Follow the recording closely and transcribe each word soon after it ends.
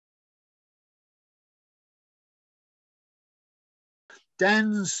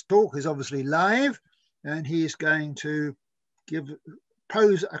Dan's talk is obviously live, and he's going to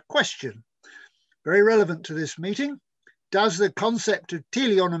pose a question very relevant to this meeting. Does the concept of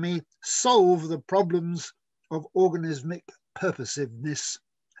teleonomy solve the problems of organismic purposiveness?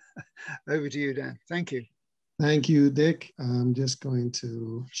 Over to you, Dan. Thank you. Thank you, Dick. I'm just going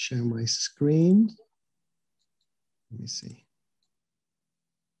to share my screen. Let me see.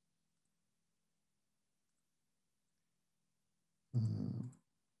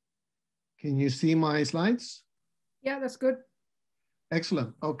 Can you see my slides? Yeah, that's good.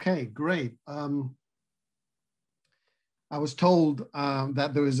 Excellent. Okay, great. I was told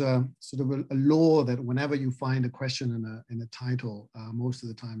that there is a sort of a law that whenever you find a question in a title, most of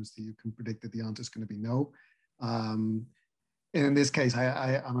the times you can predict that the answer is going to be no. In this case,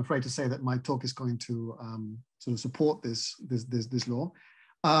 I'm afraid to say that my talk is going to sort of support this law.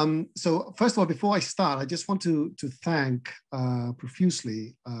 So first of all, before I start, I just want to thank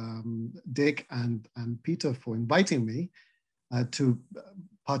profusely Dick and Peter for inviting me to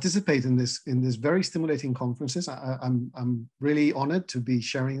participate in this very stimulating conferences. I'm really honored to be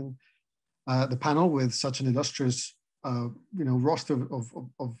sharing the panel with such an illustrious roster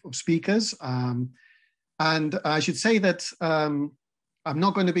of speakers. And I should say that I'm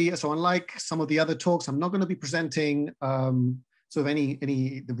not going to be, so unlike some of the other talks, I'm not going to be presenting sort of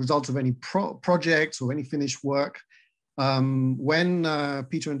the results of any projects or any finished work. When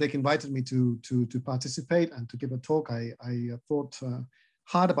Peter and Dick invited me to participate and to give a talk, I thought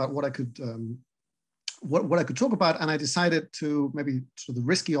hard about what I could talk about, and I decided to maybe sort of the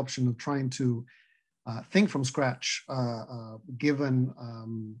risky option of trying to think from scratch, given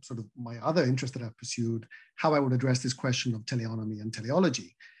sort of my other interest that I've pursued, how I would address this question of teleonomy and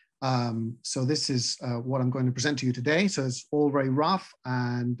teleology. So this is what I'm going to present to you today. So it's all very rough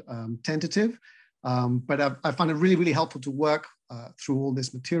and tentative, but I found it really, really helpful to work through all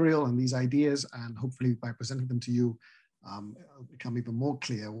this material and these ideas, and hopefully by presenting them to you, it'll become even more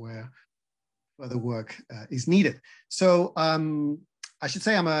clear where further work is needed. So I should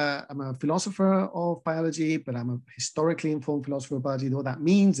say I'm a philosopher of biology, but I'm a historically informed philosopher of biology. What that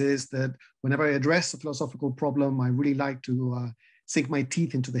means is that whenever I address a philosophical problem, I really like to sink my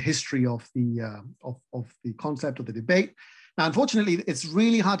teeth into the history of the concept of the debate. Now, unfortunately, it's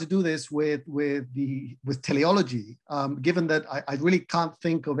really hard to do this with teleology, given that I really can't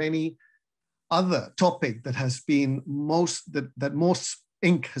think of any other topic that has been that most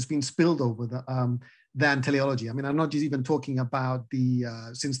ink has been spilled over than teleology. I mean, I'm not just even talking about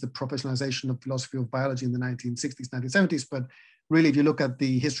since the professionalization of philosophy of biology in the 1960s, 1970s, but really, if you look at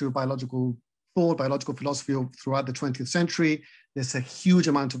the history of biological thought, biological philosophy throughout the 20th century, there's a huge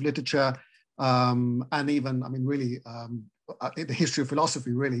amount of literature, and even, I mean, really, the history of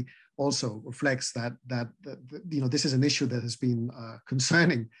philosophy really also reflects that this is an issue that has been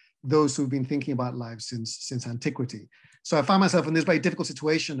concerning those who've been thinking about life since antiquity. So I found myself in this very difficult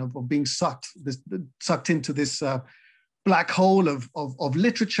situation of being sucked into this black hole of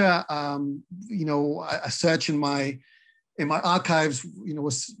literature. A search in my archives,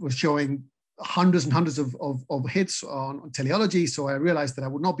 was showing hundreds and hundreds of hits on teleology. So I realized that I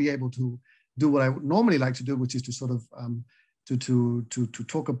would not be able to do what I would normally like to do, which is to sort of to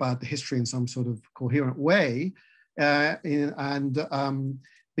talk about the history in some sort of coherent way,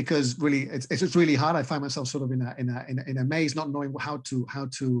 because really it's really hard. I find myself sort of in a maze, not knowing how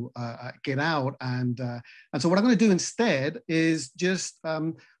to get out. And so what I'm going to do instead is just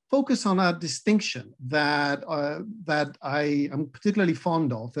focus on a distinction that I am particularly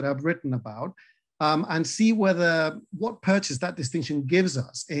fond of, that I've written about, and see what purchase that distinction gives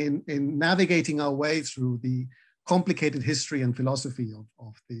us in navigating our way through the complicated history and philosophy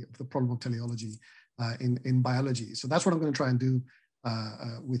of the problem of teleology in biology. So that's what I'm going to try and do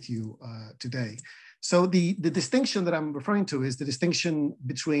with you today. So the distinction that I'm referring to is the distinction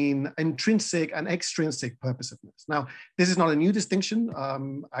between intrinsic and extrinsic purposiveness. Now, this is not a new distinction.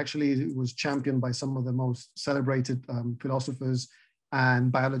 Actually, it was championed by some of the most celebrated philosophers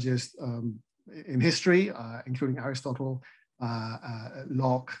and biologists in history, including Aristotle,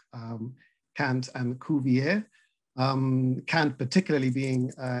 Locke, Kant, and Cuvier. Kant particularly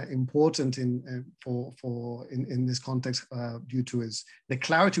being important in this context due to the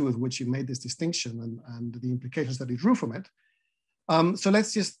clarity with which he made this distinction and the implications that he drew from it. So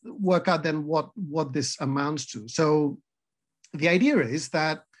let's just work out then what this amounts to. So the idea is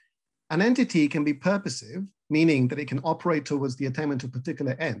that an entity can be purposive, meaning that it can operate towards the attainment of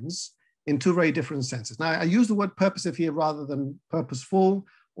particular ends in two very different senses. Now, I use the word purposive here rather than purposeful,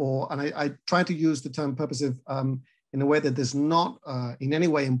 and I try to use the term purposive in a way that does not in any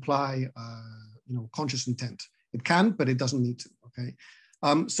way imply conscious intent. It can, but it doesn't need to. okay?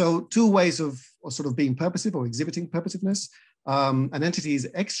 So two ways of sort of being purposive or exhibiting purposiveness. An entity is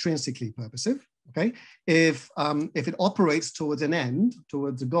extrinsically purposive, okay? If it operates towards an end,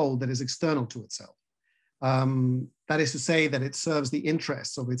 towards a goal that is external to itself. That is to say that it serves the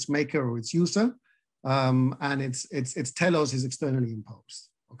interests of its maker or its user, and its telos is externally imposed,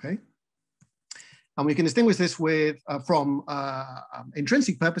 okay? And we can distinguish this from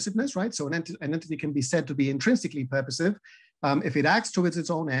intrinsic purposiveness, right? So an entity can be said to be intrinsically purposive if it acts towards its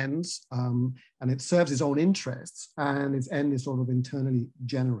own ends and it serves its own interests and its end is sort of internally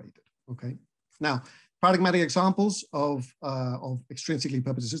generated, okay? Now, paradigmatic examples of extrinsically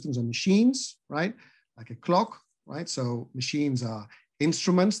purposive systems are machines, right? Like a clock, right? So machines are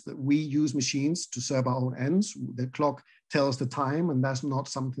instruments that we use machines to serve our own ends. The clock tells the time, and that's not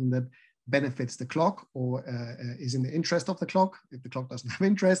something that benefits the clock or is in the interest of the clock. If the clock doesn't have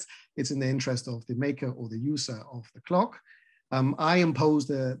interest, it's in the interest of the maker or the user of the clock. I impose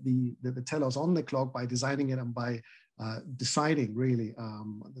the telos on the clock by designing it and by deciding really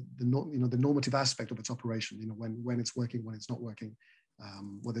the normative aspect of its operation. When it's working, when it's not working,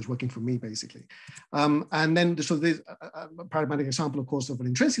 whether it's working for me basically. And then so there's a paradigmatic example, of course, of an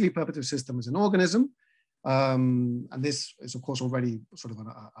intrinsically purposive system is an organism. And this is, of course, already sort of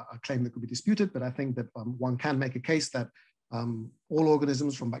a claim that could be disputed, but I think that one can make a case that all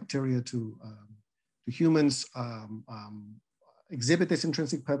organisms, from bacteria to humans, exhibit this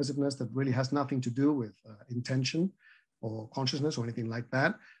intrinsic purposiveness that really has nothing to do with intention or consciousness or anything like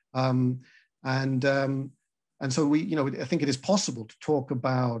that. And so I think it is possible to talk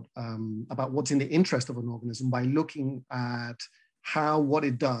about what's in the interest of an organism by looking at how what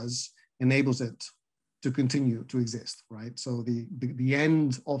it does enables it to continue to exist, right? So the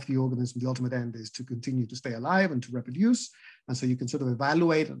end of the organism, the ultimate end, is to continue to stay alive and to reproduce. And so you can sort of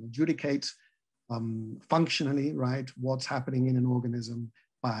evaluate and adjudicate functionally, right, what's happening in an organism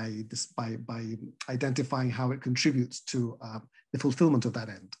by identifying how it contributes to the fulfillment of that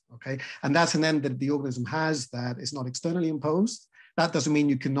end, okay? And that's an end that the organism has that is not externally imposed. That doesn't mean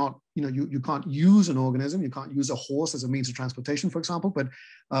you cannot, you can't use an organism, you can't use a horse as a means of transportation, for example, but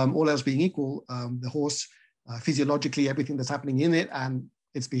all else being equal, the horse, physiologically, everything that's happening in it and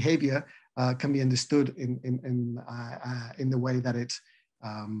its behavior can be understood in the way that it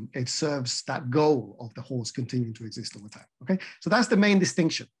serves that goal of the horse continuing to exist over time. Okay, so that's the main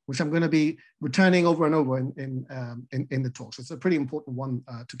distinction, which I'm going to be returning over and over in the talk. So it's a pretty important one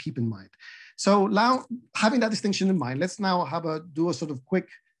to keep in mind. So now, having that distinction in mind, let's now do a sort of quick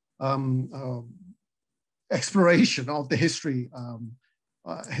exploration of the history of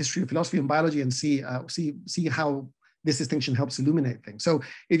philosophy and biology and see how this distinction helps illuminate things. So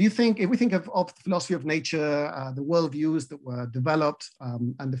if we think of the philosophy of nature, the worldviews that were developed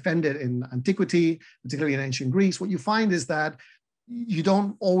and defended in antiquity, particularly in ancient Greece, what you find is that you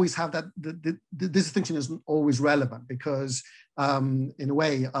don't always have that, this distinction isn't always relevant because in a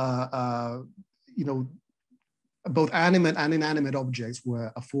way, both animate and inanimate objects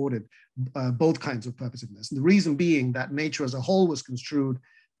were afforded both kinds of purposiveness. And the reason being that nature as a whole was construed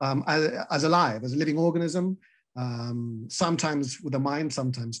as alive, as a living organism, sometimes with a mind,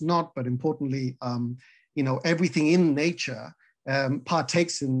 sometimes not, but importantly, everything in nature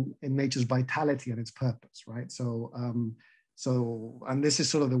partakes in nature's vitality and its purpose, right? So, and this is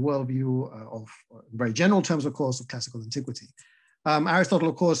sort of the worldview of, in very general terms, of course, of classical antiquity. Aristotle,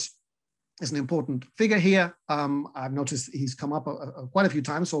 of course, is an important figure here. I've noticed he's come up quite a few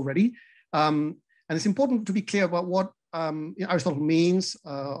times already. And it's important to be clear about what Aristotle means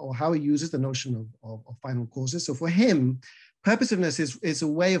or how he uses the notion of final causes. So for him, purposiveness is a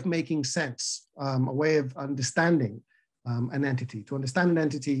way of making sense, a way of understanding an entity. To understand an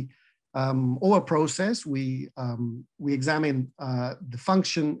entity or a process, we examine the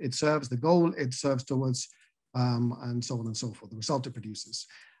function it serves, the goal it serves towards, and so on and so forth, the result it produces.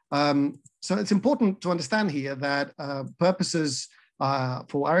 So it's important to understand here that purposes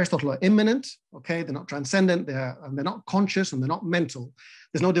for Aristotle are immanent, okay? They're not transcendent, they're not conscious, and they're not mental.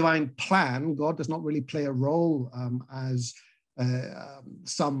 There's no divine plan. God does not really play a role as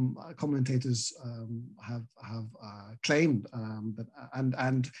some commentators have claimed.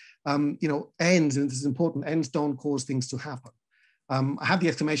 Ends, and this is important, ends don't cause things to happen. I have the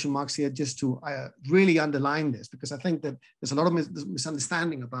exclamation marks here just to really underline this, because I think that there's a lot of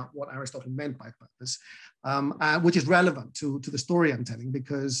misunderstanding about what Aristotle meant by purpose, which is relevant to the story I'm telling,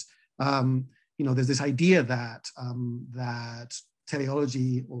 because there's this idea that that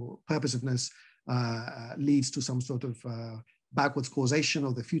teleology or purposiveness leads to some sort of backwards causation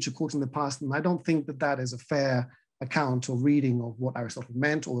of the future caught in the past, and I don't think that that is a fair account or reading of what Aristotle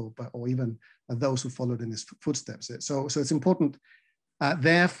meant, or even those who followed in his footsteps. So it's important,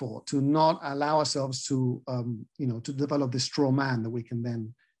 therefore, to not allow ourselves to, to develop this straw man that we can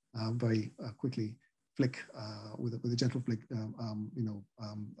then very quickly flick with a gentle flick,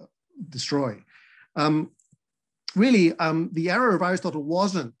 destroy. Really, the error of Aristotle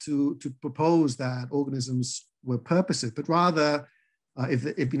wasn't to propose that organisms were purposive, but rather,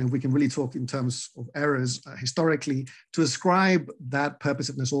 if we can really talk in terms of errors historically, to ascribe that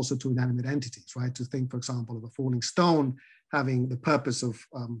purposiveness also to inanimate entities, right? To think, for example, of a falling stone having the purpose of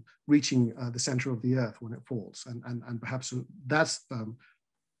reaching the center of the earth when it falls, and perhaps that's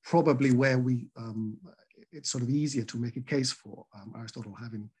probably where it's sort of easier to make a case for Aristotle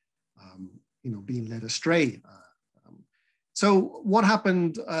having, being led astray. So what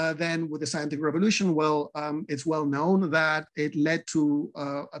happened then with the scientific revolution? Well, it's well known that it led to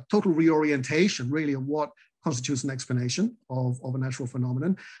a total reorientation, really, of what constitutes an explanation of a natural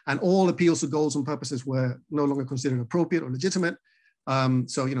phenomenon. And all appeals to goals and purposes were no longer considered appropriate or legitimate.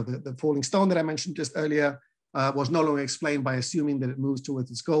 So, the falling stone that I mentioned just earlier was no longer explained by assuming that it moves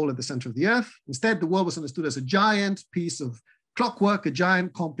towards its goal at the center of the earth. Instead, the world was understood as a giant piece of clockwork, a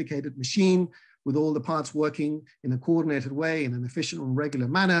giant complicated machine with all the parts working in a coordinated way in an efficient and regular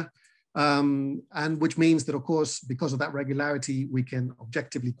manner, and which means that, of course, because of that regularity, we can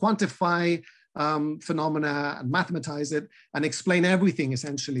objectively quantify phenomena and mathematize it and explain everything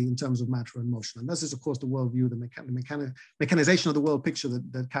essentially in terms of matter and motion. And this is, of course, the worldview, the mechanization of the world picture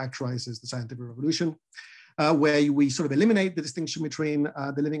that characterizes the scientific revolution, where we sort of eliminate the distinction between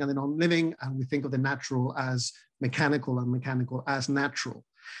the living and the non-living, and we think of the natural as mechanical and mechanical as natural.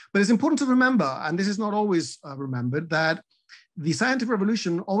 But it's important to remember, and this is not always remembered, that the scientific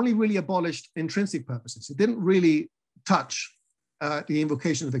revolution only really abolished intrinsic purposes. It didn't really touch the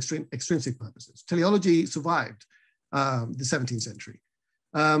invocation of extrinsic purposes. Teleology survived the 17th century.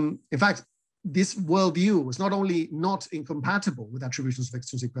 In fact, this worldview was not only not incompatible with attributions of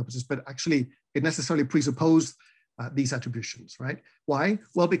extrinsic purposes, but actually it necessarily presupposed these attributions, right? Why?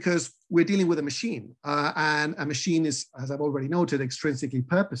 Well, because we're dealing with a machine, and a machine is, as I've already noted, extrinsically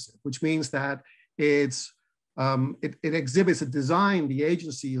purposive, which means that it exhibits a design, the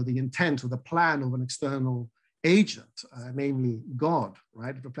agency or the intent or the plan of an external agent, namely God,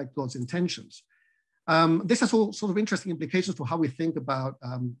 right? It reflects God's intentions. This has all sort of interesting implications for how we think about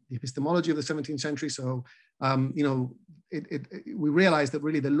the epistemology of the 17th century. So, we realize that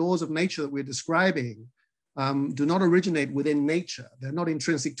really the laws of nature that we're describing do not originate within nature. They're not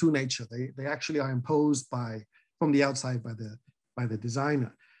intrinsic to nature. They actually are imposed from the outside by the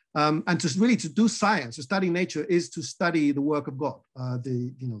designer. And to do science, to study nature, is to study the work of God,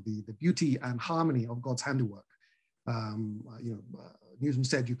 the beauty and harmony of God's handiwork. Newton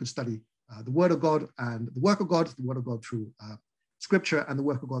said you could study the word of God and the work of God through scripture, and the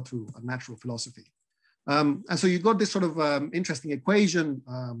work of God through natural philosophy. And so you've got this sort of interesting equation,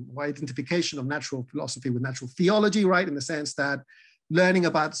 or identification of natural philosophy with natural theology, right? In the sense that learning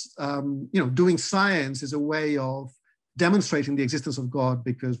about, doing science is a way of demonstrating the existence of God,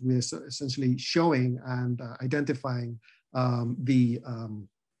 because we're essentially showing and identifying the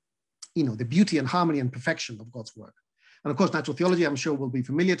beauty and harmony and perfection of God's work. And of course, natural theology, I'm sure, will be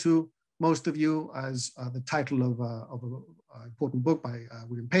familiar to most of you as the title of an important book by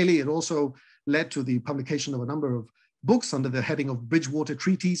William Paley. It also led to the publication of a number of books under the heading of Bridgewater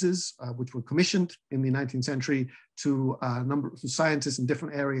Treatises, which were commissioned in the 19th century to a number of scientists in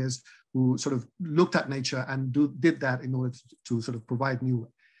different areas who sort of looked at nature and did that in order to sort of provide new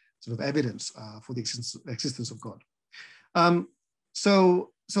sort of evidence for the existence of God. So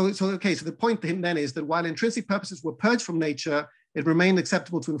the point then is that while intrinsic purposes were purged from nature, it remained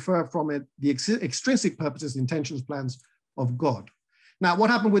acceptable to infer from it the extrinsic purposes, intentions, plans of God. Now, what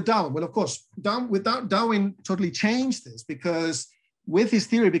happened with Darwin? Well, of course, Darwin totally changed this, because with his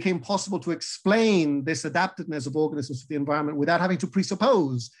theory, it became possible to explain this adaptedness of organisms to the environment without having to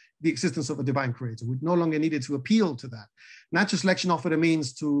presuppose the existence of a divine creator. We no longer needed to appeal to that. Natural selection offered a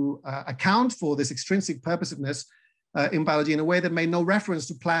means to account for this extrinsic purposiveness in biology in a way that made no reference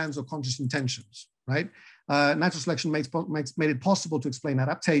to plans or conscious intentions, right? Natural selection made it possible to explain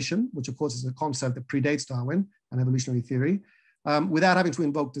adaptation, which of course is a concept that predates Darwin and evolutionary theory, without having to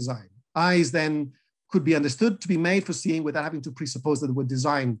invoke design. Eyes then could be understood to be made for seeing without having to presuppose that they were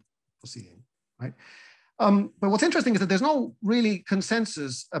designed for seeing, right? But what's interesting is that there's no really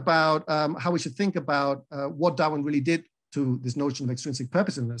consensus about how we should think about what Darwin really did to this notion of extrinsic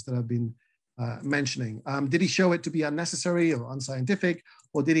purposiveness that I've been mentioning. Did he show it to be unnecessary or unscientific,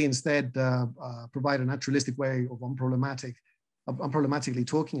 or did he instead provide a naturalistic way of unproblematically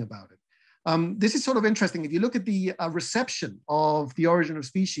talking about it? This is sort of interesting. If you look at the reception of The Origin of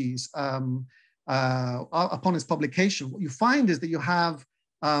Species upon its publication, what you find is that you have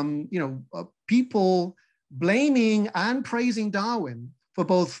people blaming and praising Darwin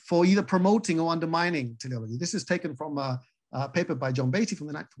for either promoting or undermining teleology. This is taken from a paper by John Beatty from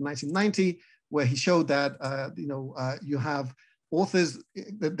 1990, where he showed that you have authors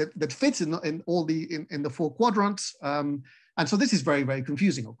that fits in all the four quadrants, and so this is very, very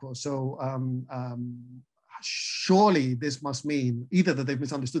confusing, of course. So surely this must mean either that they've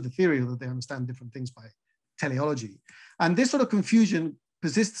misunderstood the theory or that they understand different things by teleology, and this sort of confusion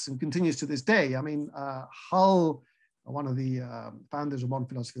persists and continues to this day. I mean, Hull, one of the founders of modern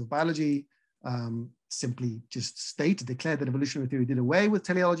philosophy of biology, simply just declared that evolutionary theory did away with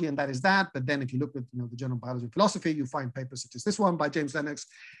teleology, and that is that. But then if you look at the Journal of Biology and Philosophy, you find papers such as this one by James Lennox,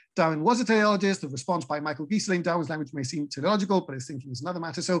 Darwin was a teleologist, a response by Michael Giesling, Darwin's language may seem teleological, but his thinking is another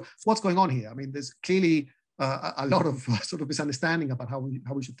matter. So what's going on here? I mean, there's clearly a lot of sort of misunderstanding about how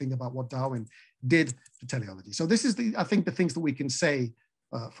we should think about what Darwin did to teleology. So this is, I think, the things that we can say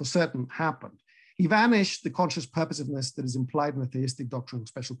for certain happened. He vanished the conscious purposiveness that is implied in the theistic doctrine of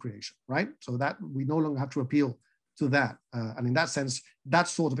special creation, right? So that we no longer have to appeal to that. And in that sense, that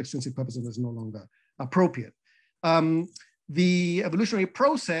sort of extrinsic purposiveness is no longer appropriate. The evolutionary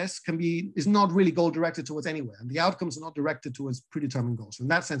process is not really goal directed towards anywhere, and the outcomes are not directed towards predetermined goals. So in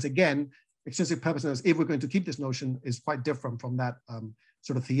that sense, again, extrinsic purposiveness, if we're going to keep this notion, is quite different from that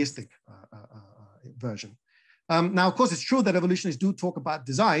sort of theistic version. Now, of course, it's true that evolutionists do talk about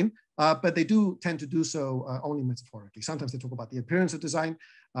design, but they do tend to do so only metaphorically. Sometimes they talk about the appearance of design.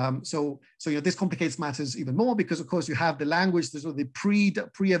 So this complicates matters even more because, of course, you have the language, sort of the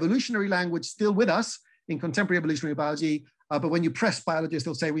pre-evolutionary language still with us in contemporary evolutionary biology. But when you press biologists,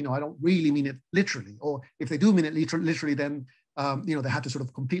 they'll say, I don't really mean it literally. Or if they do mean it literally, then they have to sort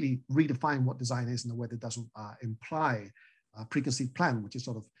of completely redefine what design is in a way that doesn't imply a preconceived plan, which is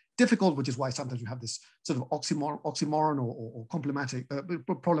sort of difficult, which is why sometimes you have this sort of oxymoron or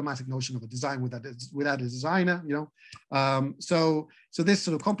problematic notion of a design without a designer, So this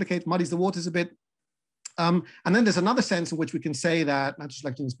sort of muddies the waters a bit. And then there's another sense in which we can say that natural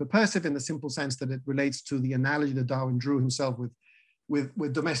selection is purposive in the simple sense that it relates to the analogy that Darwin drew himself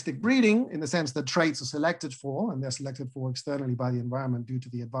with domestic breeding, in the sense that traits are selected for, and they're selected for externally by the environment due to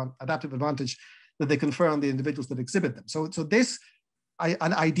the adaptive advantage that they confer on the individuals that exhibit them. So this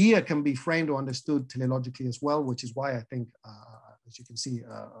an idea can be framed or understood teleologically as well, which is why I think, as you can see,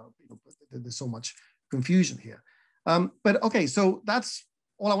 there's so much confusion here. But okay, so that's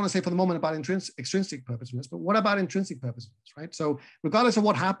all I want to say for the moment about extrinsic purposiveness. But what about intrinsic purposiveness, right? So regardless of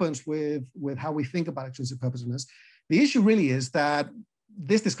what happens with how we think about extrinsic purposiveness, the issue really is that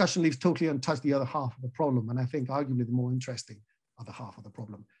this discussion leaves totally untouched the other half of the problem, and I think arguably the more interesting other half of the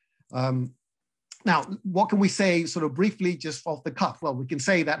problem. Now, what can we say sort of briefly just off the cuff? Well, we can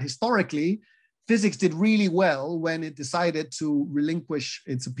say that historically, physics did really well when it decided to relinquish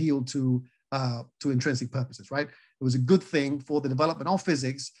its appeal to intrinsic purposes, right? It was a good thing for the development of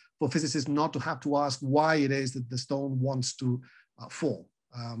physics, for physicists not to have to ask why it is that the stone wants to fall.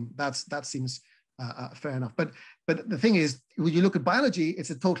 That seems fair enough. But the thing is, when you look at biology, it's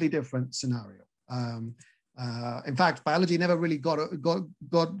a totally different scenario. In fact, biology never really got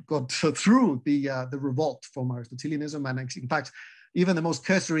through the revolt from Aristotelianism, and in fact, even the most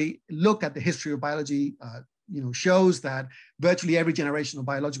cursory look at the history of biology, shows that virtually every generation of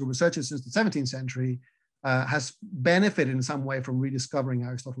biological researchers since the 17th century has benefited in some way from rediscovering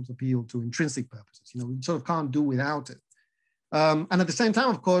Aristotle's appeal to intrinsic purposes. We sort of can't do without it. And at the same time,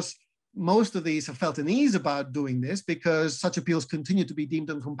 of course, most of these have felt unease about doing this because such appeals continue to be deemed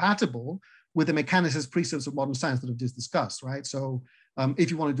incompatible with the mechanicist precepts of modern science that I've just discussed, right? So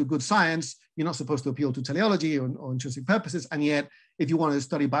if you want to do good science, you're not supposed to appeal to teleology or intrinsic purposes. And yet, if you want to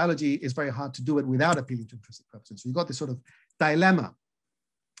study biology, it's very hard to do it without appealing to intrinsic purposes. So you've got this sort of dilemma.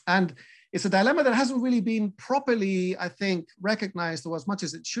 And it's a dilemma that hasn't really been properly, I think, recognized, or as much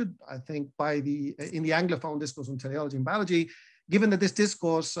as it should, I think, in the Anglophone discourse on teleology and biology, given that this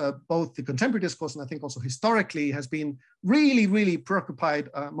discourse, both the contemporary discourse and I think also historically, has been really, really preoccupied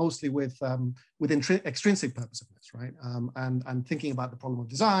mostly with extrinsic purposiveness, right? And thinking about the problem of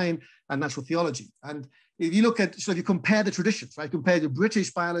design and natural theology. And if you look at, so if you compare the traditions, right? Compare the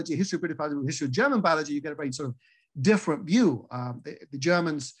British biology, history of British biology with history of German biology, you get a very sort of different view. The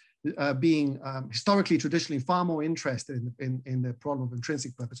Germans being historically, traditionally far more interested in the problem of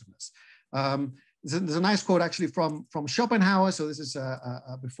intrinsic purposiveness. There's a nice quote actually from Schopenhauer. So this is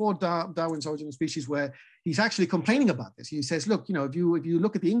before Darwin's Origin of Species, where he's actually complaining about this. He says, look, if you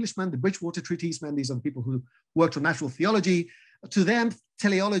look at the Englishmen, the Bridgewater Treatise men, these are the people who worked on natural theology. To them,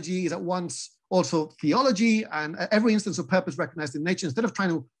 teleology is at once also theology, and every instance of purpose recognized in nature. Instead of trying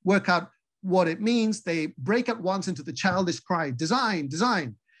to work out what it means, they break at once into the childish cry, design,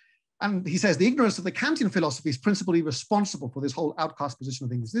 design. And he says the ignorance of the Kantian philosophy is principally responsible for this whole outcast position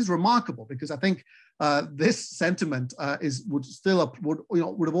of English. This is remarkable because I think this sentiment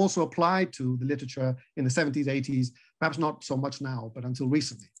would have also applied to the literature in the 70s, 80s, perhaps not so much now, but until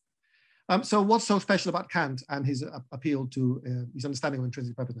recently. So what's so special about Kant and his appeal to his understanding of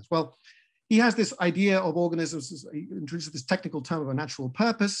intrinsic purposiveness? Well, he has this idea of organisms. He introduces this technical term of a natural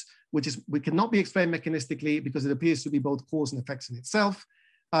purpose, which cannot be explained mechanistically because it appears to be both cause and effects in itself.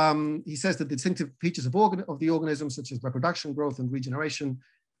 He says that the distinctive features of the organism, such as reproduction, growth, and regeneration,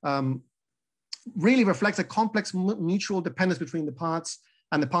 really reflects a complex mutual dependence between the parts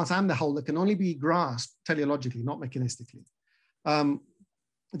and the whole that can only be grasped teleologically, not mechanistically.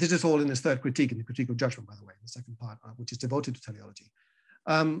 This is all in his third critique, in the critique of judgment, by the way, in the second part, which is devoted to teleology.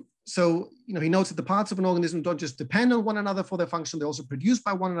 So, he notes that the parts of an organism don't just depend on one another for their function, they're also produced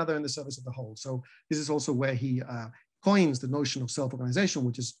by one another in the service of the whole. So this is also where he coins the notion of self-organization,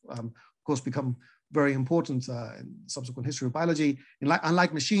 which has, of course, become very important in subsequent history of biology.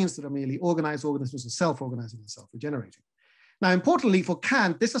 Unlike machines that are merely organized, organisms are self-organizing and self-regenerating. Now, importantly for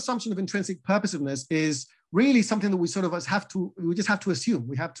Kant, this assumption of intrinsic purposiveness is really something that we just have to assume,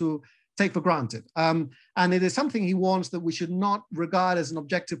 we have to take for granted. And it is something he warns that we should not regard as an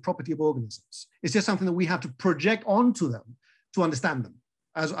objective property of organisms. It's just something that we have to project onto them to understand them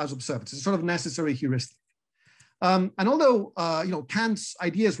as observers. It's a sort of necessary heuristic. And although Kant's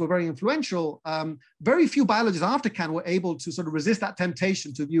ideas were very influential, very few biologists after Kant were able to sort of resist that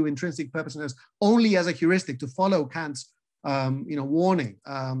temptation to view intrinsic purposiveness only as a heuristic, to follow Kant's warning.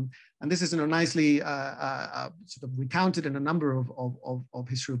 And this is nicely sort of recounted in a number of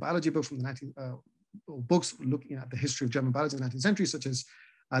history of biology books from the books looking at the history of German biology in the 19th century, such as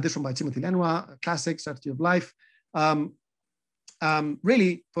this one by Timothy Lenoir, a classic, Strategy of Life.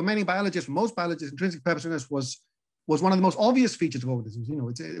 Really, for many biologists, for most biologists, intrinsic purposiveness was one of the most obvious features of organisms.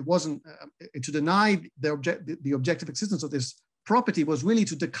 It wasn't to deny the objective existence of this property was really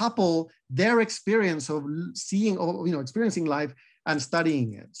to decouple their experience of seeing or experiencing life and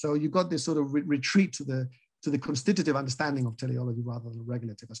studying it. So you got this sort of retreat to the constitutive understanding of teleology rather than the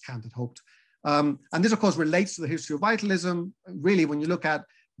regulative, as Kant had hoped. And this, of course, relates to the history of vitalism. Really, when you look at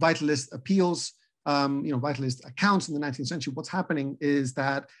vitalist appeals, vitalist accounts in the 19th century, what's happening is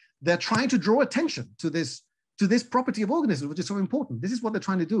that they're trying to draw attention to this property of organisms, which is so important. This is what they're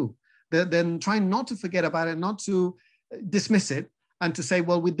trying to do. They're then trying not to forget about it, not to dismiss it, and to say,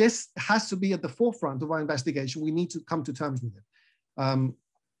 well, with this has to be at the forefront of our investigation. We need to come to terms with it. And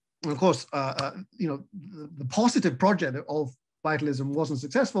of course, the positive project of vitalism wasn't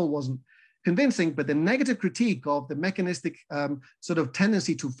successful, wasn't convincing, but the negative critique of the mechanistic sort of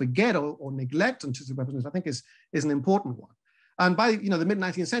tendency to forget or neglect intrinsic purposiveness, I think, is an important one. And by the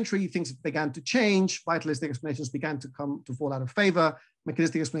mid-19th century, things began to change. Vitalistic explanations began to fall out of favor.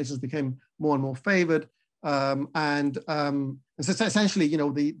 Mechanistic explanations became more and more favored. And so essentially,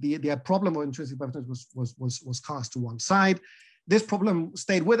 the problem of intrinsic purposiveness was cast to one side. This problem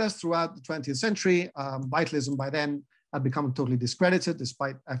stayed with us throughout the 20th century. Vitalism by then had become totally discredited,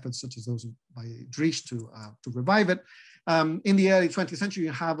 despite efforts such as those by Denis to revive it. In the early 20th century,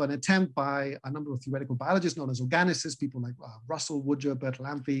 you have an attempt by a number of theoretical biologists known as organicists, people like Russell, Woodger,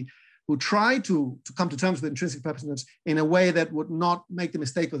 Bertalanffy, who tried to come to terms with intrinsic purposiveness in a way that would not make the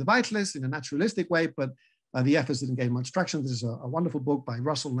mistake of the vitalists in a naturalistic way, but the efforts didn't gain much traction. This is a wonderful book by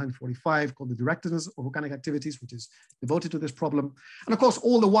Russell in 1945 called The Directness of Organic Activities, which is devoted to this problem. And of course,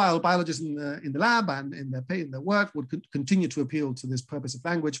 all the while, biologists in the lab and in their work would continue to appeal to this purposive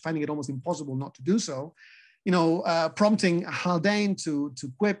language, finding it almost impossible not to do so. Prompting Haldane to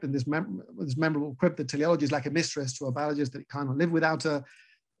quip in this memorable quip that teleology is like a mistress to a biologist, that he cannot live without her,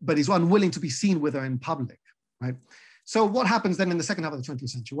 but he's unwilling to be seen with her in public, right? So what happens then in the second half of the 20th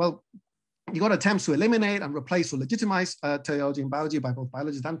century? Well, you got attempts to eliminate and replace or legitimize teleology and biology by both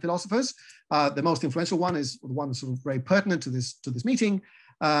biologists and philosophers. The most influential one is the one that's sort of very pertinent to this meeting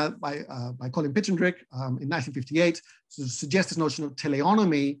by Colin Pittendrick in 1958, to suggest this notion of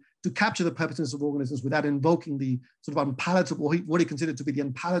teleonomy to capture the purposiveness of organisms without invoking the sort of unpalatable, what he considered to be the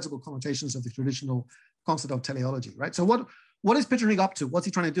unpalatable connotations of the traditional concept of teleology, right? So what is Pittendrick up to? What's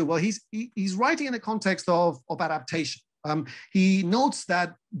he trying to do? Well, he's writing in the context of adaptation. He notes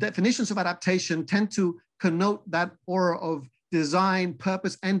that definitions of adaptation tend to connote that aura of design,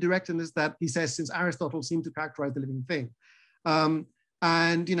 purpose, and directedness that he says, since Aristotle, seemed to characterize the living thing.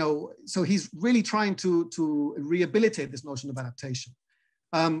 So he's really trying to rehabilitate this notion of adaptation.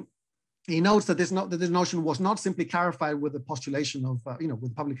 he notes that this notion was not simply clarified with the postulation of, with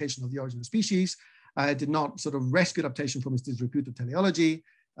the publication of The Origin of Species. It did not sort of rescue adaptation from its disreputed teleology.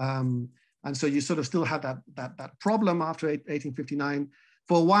 And so you sort of still had that problem after 1859.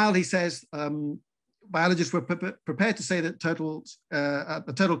 For a while, he says, biologists were prepared to say that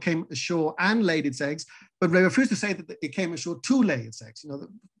the turtle came ashore and laid its eggs, but they refused to say that it came ashore to lay its eggs. The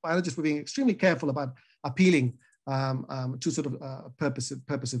biologists were being extremely careful about appealing to sort of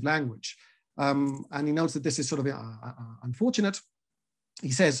purposive language. And he notes that this is sort of unfortunate.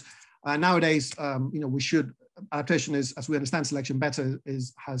 He says, nowadays, adaptation is, as we understand selection better,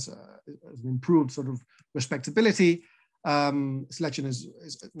 has an improved sort of respectability. Selection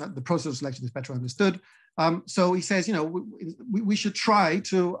the process of selection is better understood. So he says, we should try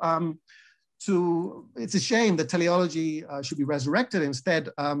to, it's a shame that teleology should be resurrected. Instead,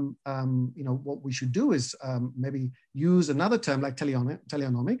 what we should do is maybe use another term like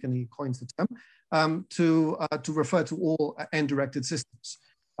teleonomic, and he coins the term, to refer to all end-directed systems.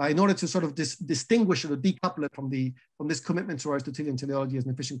 In order to sort of distinguish or decouple it from this commitment to Aristotelian teleology as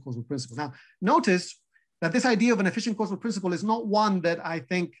an efficient causal principle. Now, notice that this idea of an efficient causal principle is not one that I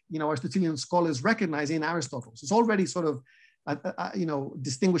think Aristotelian scholars recognize in Aristotle. So it's already sort of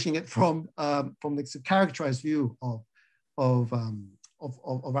distinguishing it from the characterized view of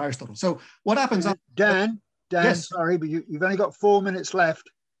Aristotle. So what happens? Dan, yes. Sorry, but you've only got 4 minutes left.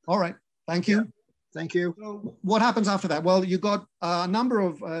 All right, thank you. Yeah. Thank you. So what happens after that? Well, you got a number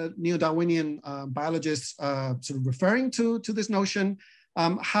of neo-Darwinian biologists sort of referring to this notion.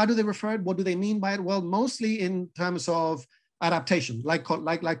 How do they refer it? What do they mean by it? Well, mostly in terms of adaptation, like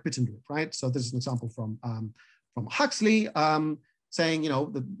Pittendrigg, right? So this is an example from Huxley, saying,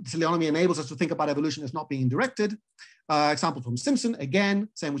 the teleonomy enables us to think about evolution as not being directed. Example from Simpson, again,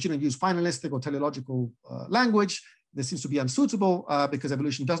 saying we shouldn't use finalistic or teleological language. This seems to be unsuitable because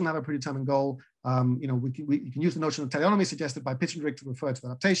evolution doesn't have a predetermined goal. We can use the notion of teleonomy suggested by Pittendrigg to refer to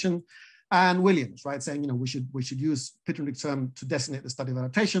adaptation. And Williams, right, saying we should use Pittendrigg's term to designate the study of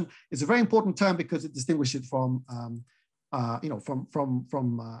adaptation. It's a very important term because it distinguishes it from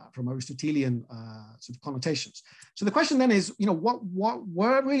Aristotelian sort of connotations. So the question then is, what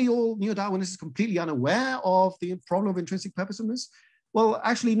were really all neo-Darwinists completely unaware of the problem of intrinsic purposiveness? Well,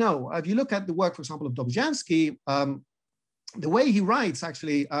 actually, no. If you look at the work, for example, of Dobzhansky, the way he writes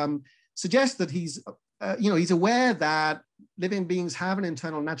actually suggests that he's aware that living beings have an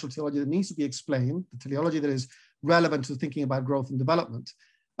internal natural teleology that needs to be explained, the teleology that is relevant to thinking about growth and development.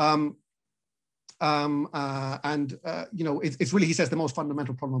 It's really, he says, the most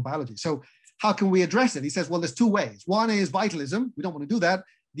fundamental problem of biology. So how can we address it? He says, well, there's two ways. One is vitalism. We don't want to do that.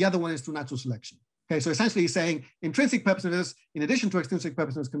 The other one is through natural selection. Okay, so essentially he's saying intrinsic purposiveness, in addition to extrinsic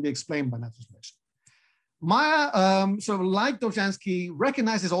purposiveness, can be explained by natural selection. Meyer, sort of like Dobzhansky,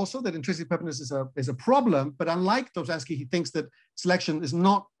 recognizes also that intrinsic purposiveness is a problem, but unlike Dobzhansky, he thinks that selection is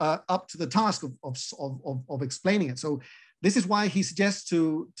not up to the task of explaining it. So this is why he suggests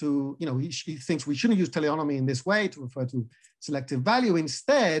he thinks we shouldn't use teleonomy in this way to refer to selective value.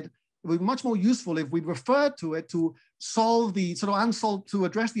 Instead, it would be much more useful if we refer to it to solve the sort of to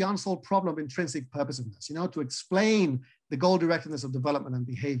address the unsolved problem of intrinsic purposiveness, to explain the goal-directedness of development and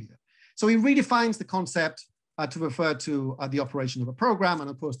behavior. So he redefines the concept to refer to the operation of a program. And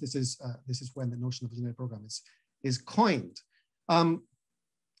of course, this is when the notion of a generic program is coined.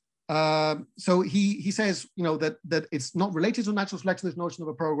 So he says, that it's not related to natural selection, this notion of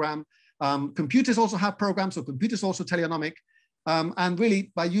a program. Computers also have programs, so computers also teleonomic. And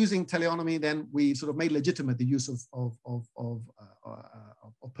really, by using teleonomy, then we sort of made legitimate the use of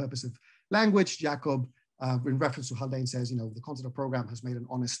purposive language. Jacob, in reference to Haldane, says, the concept of program has made an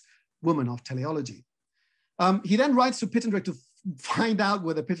honest woman of teleology. He then writes to Pittendrigg to find out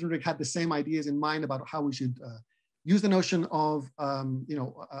whether Pittendrigg had the same ideas in mind about how we should use the notion of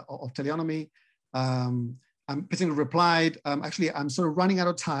teleonomy. And Pittendrigg replied, actually, I'm sort of running out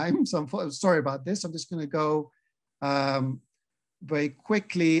of time, so I'm sorry about this. I'm just going to go very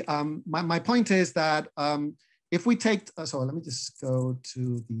quickly. My point is that if we take, so let me just go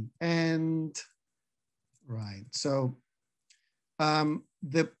to the end. Right, so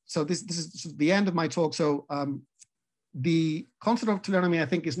this is the end of my talk. So the concept of teleonomy, I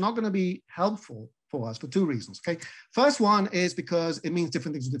think, is not going to be helpful for us for two reasons. Okay, first one is because it means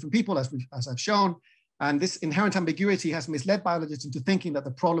different things to different people, as I've shown, and this inherent ambiguity has misled biologists into thinking that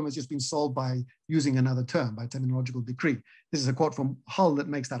the problem has just been solved by using another term, by terminological decree. This is a quote from Hull that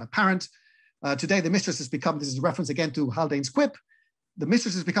makes that apparent. Today, the mistress has become, this is a reference again to Haldane's quip, the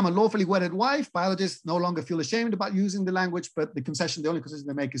mistress has become a lawfully wedded wife. Biologists no longer feel ashamed about using the language, but the only concession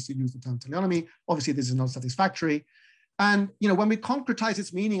they make is to use the term teleonomy. Obviously, this is not satisfactory. And when we concretize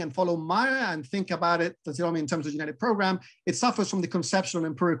its meaning and follow Maya and think about it, the teleonomy in terms of genetic program, it suffers from the conceptual and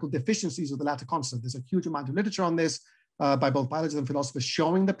empirical deficiencies of the latter concept. There's a huge amount of literature on this by both biologists and philosophers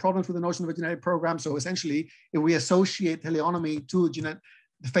showing the problems with the notion of a genetic program. So essentially, if we associate teleonomy to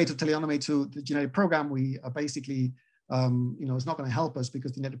the fate of teleonomy to the genetic program, we are basically, it's not going to help us,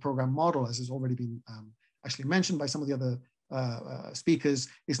 because the genetic program model, as has already been actually mentioned by some of the other speakers,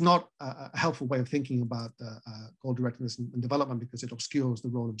 is not a helpful way of thinking about goal directedness and development, because it obscures the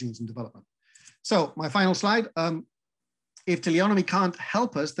role of genes in development. So my final slide, if teleonomy can't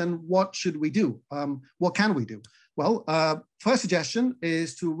help us, then what should we do? What can we do? Well, first suggestion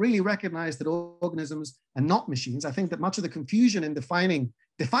is to really recognize that organisms are not machines. I think that much of the confusion in defining,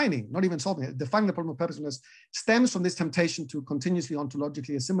 not even solving it, defining the problem of purposiveness stems from this temptation to continuously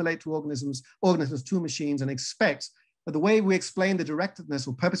ontologically assimilate to organisms to machines, and expect that the way we explain the directedness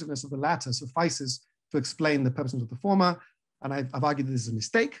or purposiveness of the latter suffices to explain the purposiveness of the former. And I've argued that this is a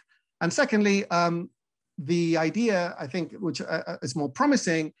mistake. And secondly, the idea, I think, which is more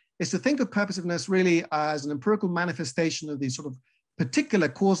promising, is to think of purposiveness really as an empirical manifestation of the sort of particular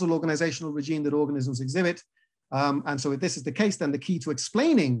causal organizational regime that organisms exhibit. And so if this is the case, then the key to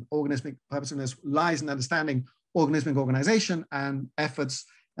explaining organismic purposiveness lies in understanding organismic organization, and efforts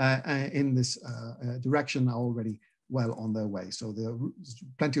in this direction are already well on their way. So there's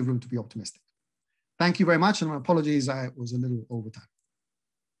plenty of room to be optimistic. Thank you very much, and my apologies, I was a little over time.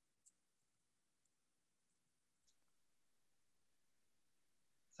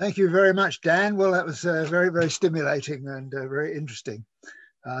 Thank you very much, Dan. Well, that was very, very stimulating and very interesting.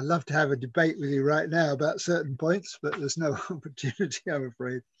 I'd love to have a debate with you right now about certain points, but there's no opportunity, I'm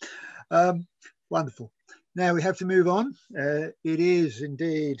afraid. Wonderful. Now we have to move on. It is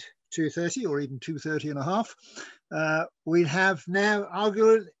indeed 2:30 or even 2:30 and a half. We have now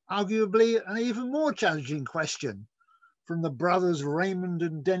arguably an even more challenging question from the brothers Raymond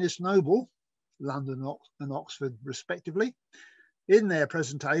and Denis Noble, London and Oxford respectively. In their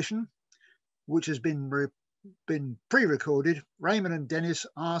presentation, which has been pre-recorded, Raymond and Denis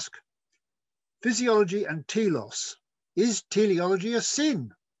ask, Physiology and Telos, is teleology a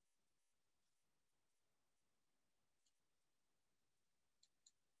sin?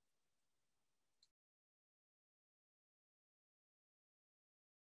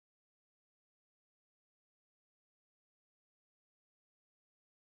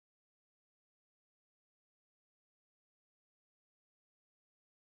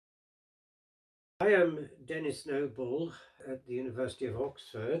 I am Denis Noble at the University of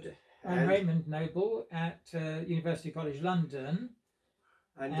Oxford. I'm Raymond Noble at University College London.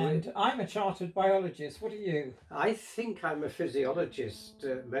 And I'm a chartered biologist. What are you? I think I'm a physiologist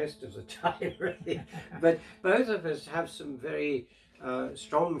most of the time, really. But both of us have some very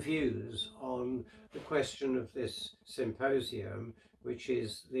strong views on the question of this symposium, which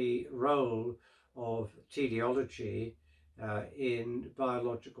is the role of teleology in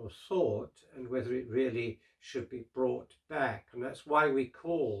biological thought, and whether it really should be brought back. And that's why we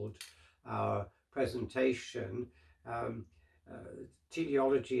called our presentation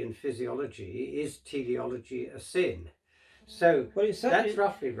Teleology and Physiology. Is teleology a sin? So well, that's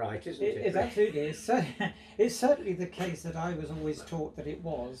roughly right, isn't it? It absolutely is. It's certainly the case that I was always taught that it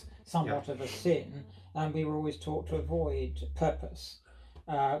was somewhat of a sin, and we were always taught to avoid purpose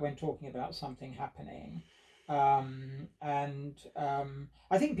when talking about something happening. I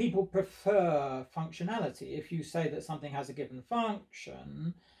think people prefer functionality. If you say that something has a given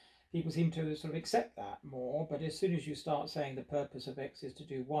function, people seem to sort of accept that more. But as soon as you start saying the purpose of X is to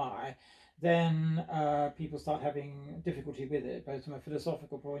do Y, then people start having difficulty with it, both from a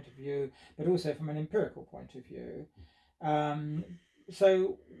philosophical point of view, but also from an empirical point of view.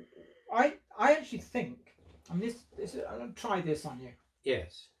 So I actually think, and I'll try this on you.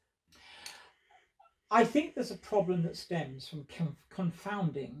 Yes. I think there's a problem that stems from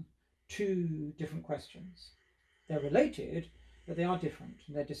confounding two different questions. They're related, but they are different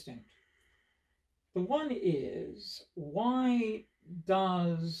and they're distinct. The one is, why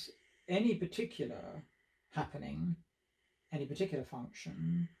does any particular happening, any particular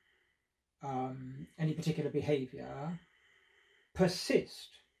function, any particular behavior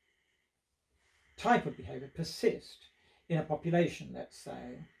persist, type of behavior persist in a population, let's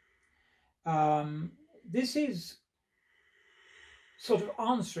say? This is sort of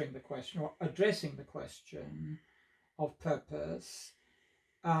answering the question or addressing the question of purpose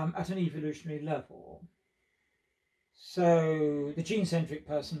at an evolutionary level. So the gene-centric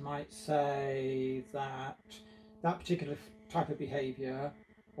person might say that that particular type of behavior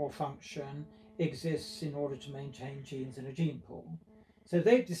or function exists in order to maintain genes in a gene pool. So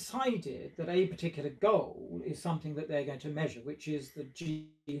they've decided that a particular goal is something that they're going to measure, which is the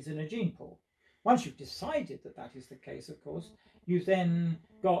genes in a gene pool. Once you've decided that that is the case, of course, you've then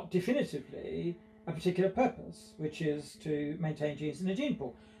got definitively a particular purpose, which is to maintain genes in a gene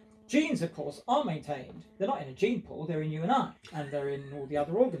pool. Genes, of course, are maintained. They're not in a gene pool, they're in you and I, and they're in all the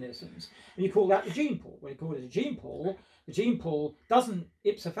other organisms. And you call that the gene pool. When you call it a gene pool, the gene pool doesn't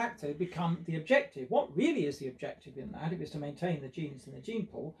ipso facto become the objective. What really is the objective in that, if it's to maintain the genes in the gene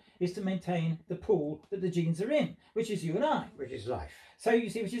pool, is to maintain the pool that the genes are in, which is you and I. Which is life. So you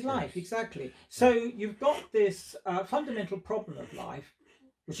see, which is life, exactly. So you've got this fundamental problem of life,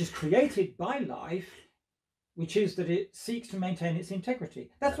 which is created by life, which is that it seeks to maintain its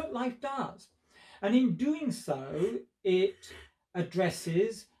integrity. That's what life does. And in doing so, it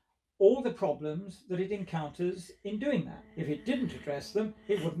addresses all the problems that it encounters in doing that. If it didn't address them,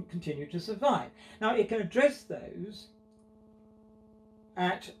 it wouldn't continue to survive. Now, it can address those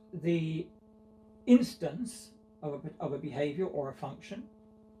at the instance of a behavior or a function,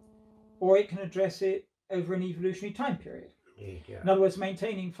 or it can address it over an evolutionary time period. Indeed, yeah. In other words,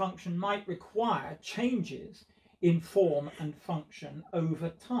 maintaining function might require changes in form and function over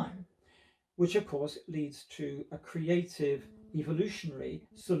time, which of course leads to a creative evolutionary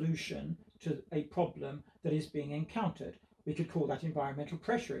solution to a problem that is being encountered. We could call that environmental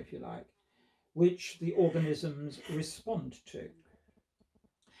pressure, if you like, which the organisms respond to.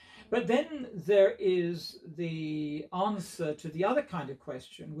 But then there is the answer to the other kind of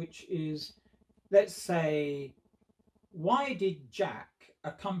question, which is, let's say, why did Jack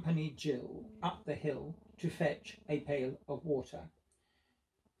accompany Jill up the hill to fetch a pail of water?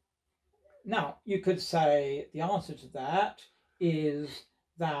 Now, you could say the answer to that is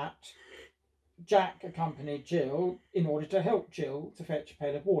that Jack accompanied Jill in order to help Jill to fetch a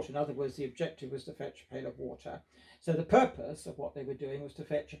pail of water. In other words, the objective was to fetch a pail of water. So the purpose of what they were doing was to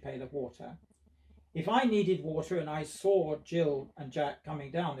fetch a pail of water. If I needed water and I saw Jill and Jack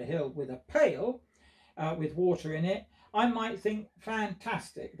coming down the hill with a pail with water in it, I might think,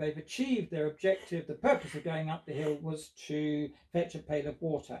 fantastic, they've achieved their objective. The purpose of going up the hill was to fetch a pail of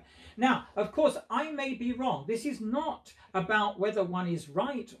water. Now, of course, I may be wrong. This is not about whether one is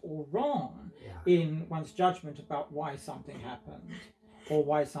right or wrong in one's judgment about why something happened or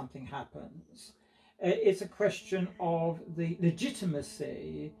why something happens. It's a question of the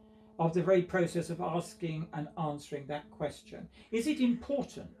legitimacy of the very process of asking and answering that question. Is it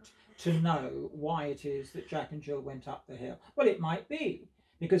important to know why it is that Jack and Jill went up the hill? Well, it might be,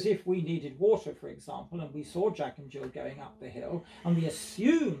 because if we needed water, for example, and we saw Jack and Jill going up the hill, and we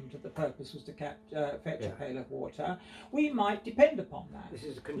assumed that the purpose was to fetch a pail of water, we might depend upon that. This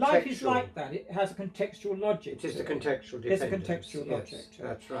is a Life is like that. It has a contextual logic. It is a contextual It's dependence. a contextual logic to it.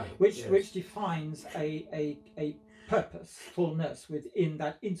 That's right. Which defines a purposefulness within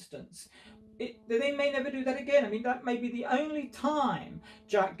that instance. They may never do that again. I mean, that may be the only time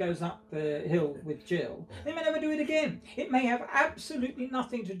Jack goes up the hill with Jill. They may never do it again. It may have absolutely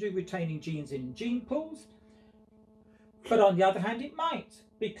nothing to do with retaining genes in gene pools. But on the other hand, it might,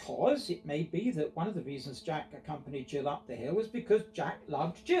 because it may be that one of the reasons Jack accompanied Jill up the hill was because Jack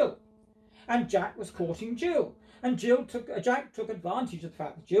loved Jill. And Jack was courting Jill. And Jack took advantage of the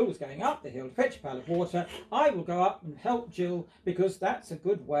fact that Jill was going up the hill to fetch a pail of water. I will go up and help Jill because that's a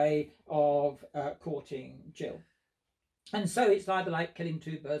good way of courting Jill. And so it's either like killing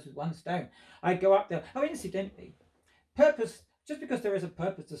two birds with one stone. I go up there. Oh, incidentally, purpose, just because there is a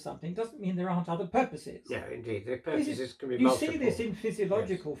purpose to something doesn't mean there aren't other purposes. Yeah, indeed. The purposes can be you multiple. see this in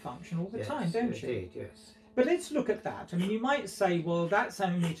physiological function all the time, don't you? Indeed, yes. But let's look at that. I mean, you might say, well, that's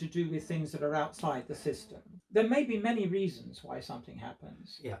only to do with things that are outside the system. There may be many reasons why something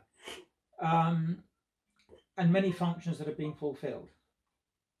happens. Yeah. And many functions that are being fulfilled.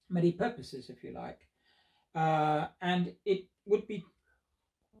 Many purposes, if you like. And it would be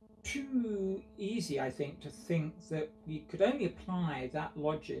too easy, I think, to think that we could only apply that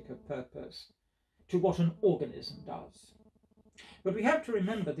logic of purpose to what an organism does. But we have to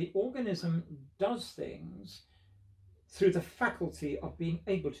remember the organism does things through the faculty of being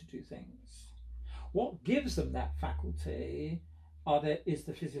able to do things. What gives them that faculty is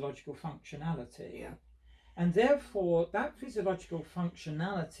the physiological functionality. Yeah. And therefore, that physiological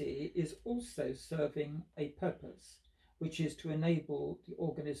functionality is also serving a purpose, which is to enable the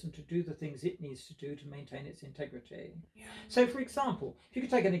organism to do the things it needs to do to maintain its integrity. Yeah. So, for example, if you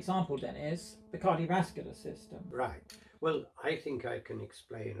could take an example, Denis, the cardiovascular system. Right. Well, I think I can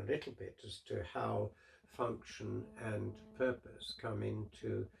explain a little bit as to how function and purpose come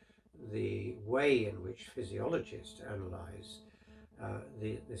into the way in which physiologists analyze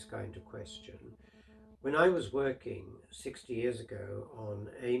this kind of question. When I was working 60 years ago on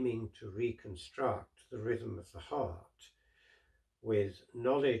aiming to reconstruct the rhythm of the heart with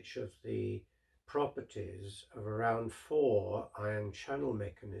knowledge of the properties of around 4 ion channel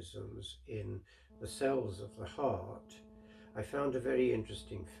mechanisms in the cells of the heart, I found a very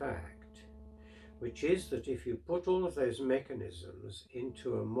interesting fact, which is that if you put all of those mechanisms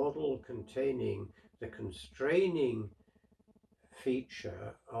into a model containing the constraining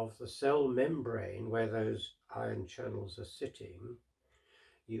feature of the cell membrane where those ion channels are sitting,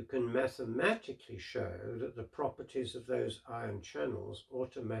 you can mathematically show that the properties of those ion channels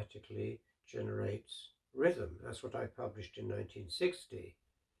automatically generates rhythm. That's what I published in 1960.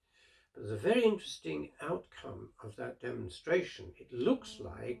 But there's a very interesting outcome of that demonstration. It looks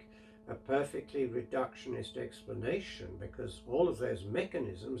like a perfectly reductionist explanation because all of those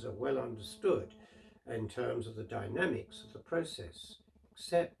mechanisms are well understood in terms of the dynamics of the process,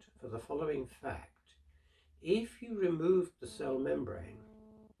 except for the following fact. If you remove the cell membrane,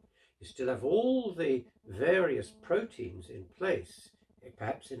 you still have all the various proteins in place,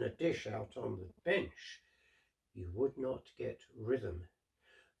 perhaps in a dish out on the bench, you would not get rhythm.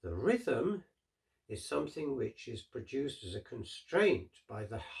 The rhythm is something which is produced as a constraint by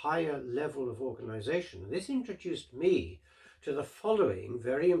the higher level of organization. This introduced me to the following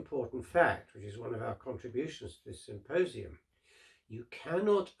very important fact, which is one of our contributions to this symposium. You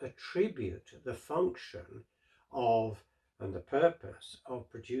cannot attribute the function of and the purpose of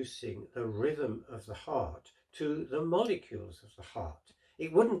producing the rhythm of the heart to the molecules of the heart.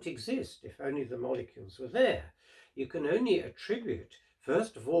 It wouldn't exist if only the molecules were there. You can only attribute,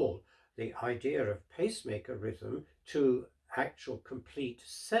 first of all, the idea of pacemaker rhythm to actual complete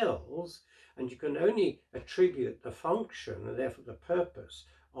cells, and you can only attribute the function and therefore the purpose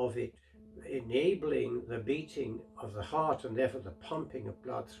of it enabling the beating of the heart and therefore the pumping of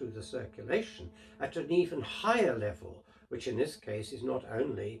blood through the circulation at an even higher level, which in this case is not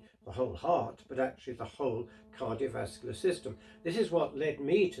only the whole heart but actually the whole cardiovascular system. This is what led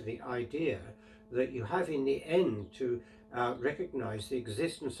me to the idea that you have in the end to recognize the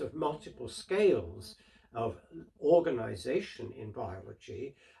existence of multiple scales of organization in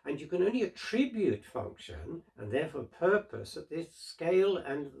biology, and you can only attribute function and therefore purpose at this scale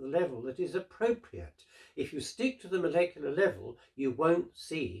and level that is appropriate. If you stick to the molecular level, you won't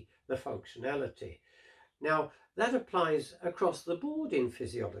see the functionality. Now, that applies across the board in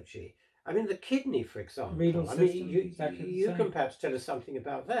physiology. I mean, the kidney, for example. Renal system, you can perhaps tell us something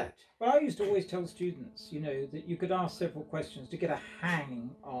about that. Well, I used to always tell students, that you could ask several questions to get a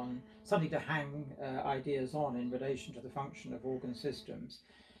hang on, something to hang ideas on in relation to the function of organ systems.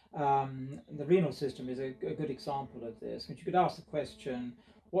 The renal system is a good example of this, which you could ask the question,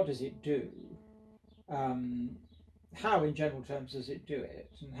 what does it do? How, in general terms, does it do it?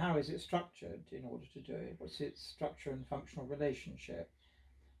 And how is it structured in order to do it? What's its structure and functional relationship?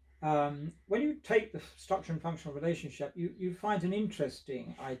 When you take the structure and functional relationship, you find an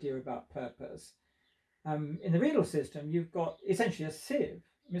interesting idea about purpose. In the renal system, you've got essentially a sieve.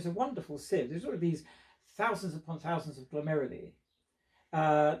 I mean, it's a wonderful sieve. There's all of these thousands upon thousands of glomeruli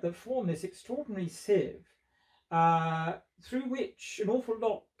that form this extraordinary sieve through which an awful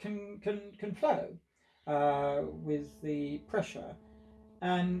lot can flow with the pressure.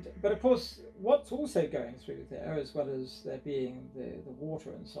 But of course, what's also going through there, as well as there being the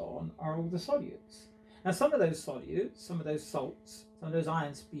water and so on, are all the solutes. Now, some of those solutes, some of those salts, some of those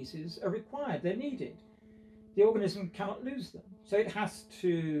ion species are required, they're needed. The organism cannot lose them, so it has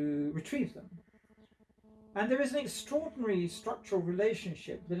to retrieve them. And there is an extraordinary structural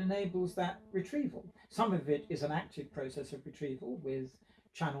relationship that enables that retrieval. Some of it is an active process of retrieval with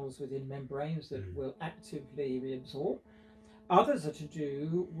channels within membranes that will actively reabsorb. Others are to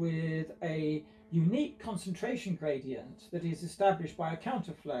do with a unique concentration gradient that is established by a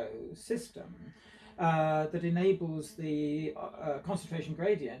counterflow system that enables the concentration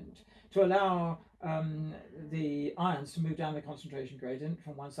gradient to allow the ions to move down the concentration gradient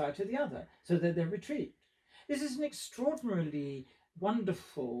from one side to the other so that they're retrieved. This is an extraordinarily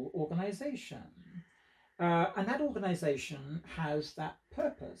wonderful organization. And that organization has that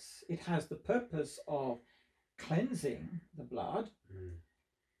purpose. It has the purpose of cleansing the blood,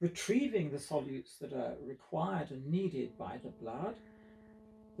 retrieving the solutes that are required and needed by the blood.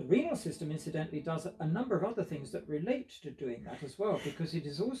 The renal system, incidentally, does a number of other things that relate to doing that as well, because it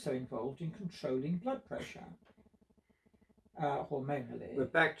is also involved in controlling blood pressure hormonally. We're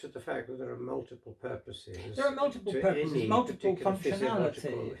back to the fact that there are multiple purposes. There are multiple purposes, multiple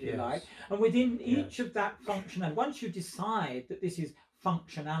functionality, if you like. And within each of that function, and once you decide that this is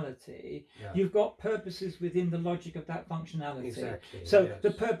functionality, Yeah. you've got purposes within the logic of that functionality. Exactly. So yes.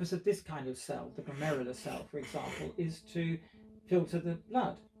 the purpose of this kind of cell, the glomerular cell, for example, is to filter the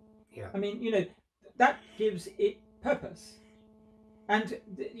blood. Yeah. I mean, you know, that gives it purpose. And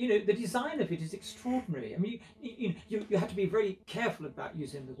you know, the design of it is extraordinary. I mean, you have to be very careful about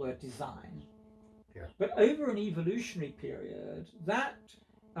using the word design. Yeah. But over an evolutionary period, that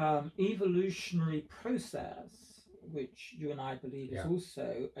evolutionary process, which you and I believe is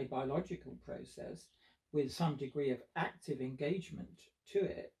also a biological process with some degree of active engagement to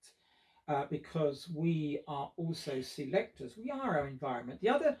it, because we are also selectors. We are our environment. The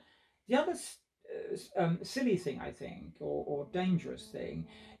other silly thing, I think, or dangerous thing,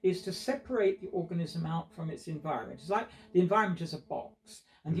 is to separate the organism out from its environment. It's like the environment is a box,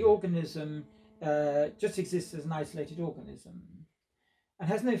 and the organism just exists as an isolated organism and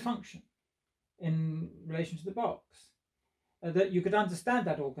has no function in relation to the box. That you could understand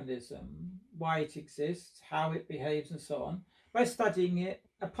that organism, why it exists, how it behaves, and so on, by studying it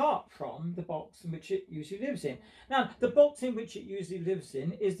apart from the box in which it usually lives in. Now, the box in which it usually lives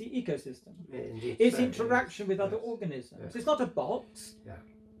in is the ecosystem. Indeed, It's so, interaction with other yes, organisms. yes. It's not a box. Yeah.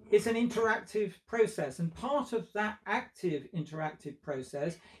 It's an interactive process, and part of that active interactive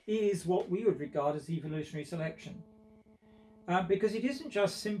process is what we would regard as evolutionary selection. Because it isn't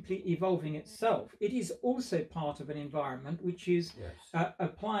just simply evolving itself, it is also part of an environment which is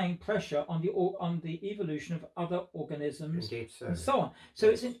applying pressure on the evolution of other organisms. Indeed, so. And so on. So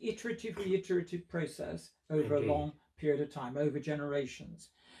it's an iterative, reiterative process over Indeed. a long period of time, over generations.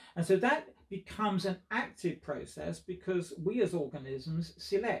 And so that becomes an active process because we as organisms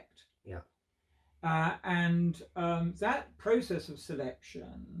select. Yeah. And that process of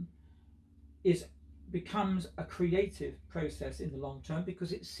selection becomes a creative process in the long term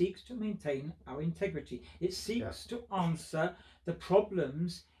because it seeks to maintain our integrity. It seeks to answer the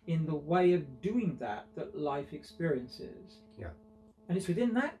problems in the way of doing that life experiences. Yeah. And it's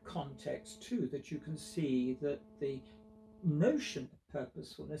within that context too that you can see that the notion of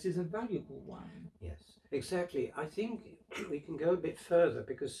purposefulness is a valuable one. Yes, exactly. I think we can go a bit further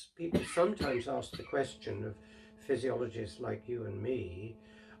because people sometimes ask the question of physiologists like you and me,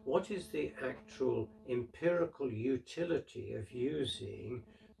 what is the actual empirical utility of using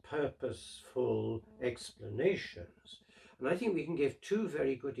purposeful explanations? And I think we can give two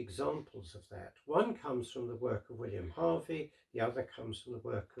very good examples of that. One comes from the work of William Harvey, the other comes from the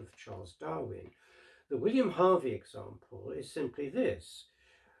work of Charles Darwin. The William Harvey example is simply this.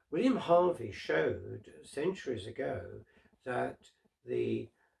 William Harvey showed centuries ago that the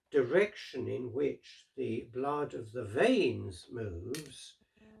direction in which the blood of the veins moves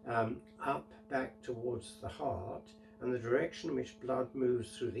up back towards the heart, and the direction in which blood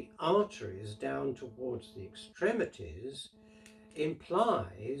moves through the arteries down towards the extremities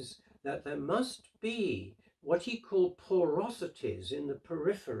implies that there must be what he called porosities in the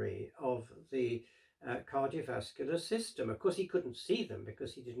periphery of the cardiovascular system. Of course, he couldn't see them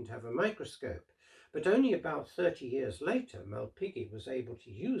because he didn't have a microscope. But only about 30 years later, Malpighi was able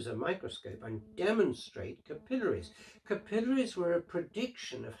to use a microscope and demonstrate capillaries. Capillaries were a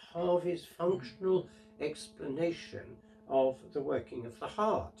prediction of Harvey's functional explanation of the working of the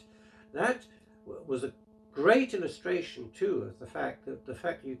heart. That was a great illustration too of the fact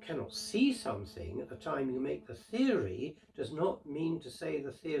that you cannot see something at the time you make the theory does not mean to say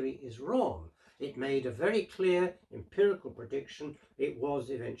the theory is wrong. It made a very clear empirical prediction. It was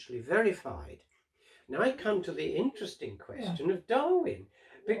eventually verified. Now I come to the interesting question of Darwin,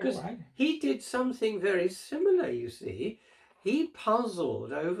 because he did something very similar, you see. He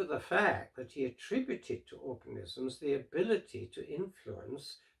puzzled over the fact that he attributed to organisms the ability to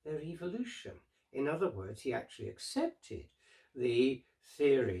influence their evolution. In other words, he actually accepted the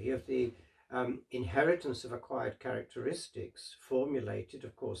theory of the inheritance of acquired characteristics, formulated,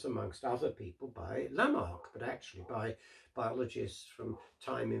 of course, amongst other people by Lamarck, but actually by biologists from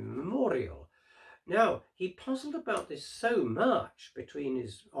time immemorial. Now, he puzzled about this so much between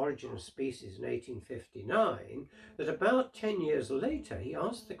his Origin of Species in 1859 that about 10 years later he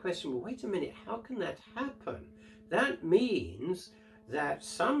asked the question, well, wait a minute, how can that happen? That means that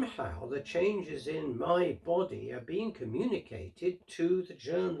somehow the changes in my body are being communicated to the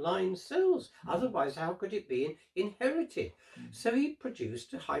germline cells. Otherwise, how could it be inherited? So he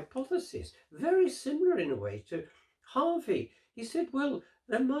produced a hypothesis, very similar in a way to Harvey. He said, well,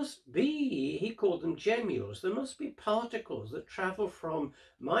 there must be, he called them gemmules, there must be particles that travel from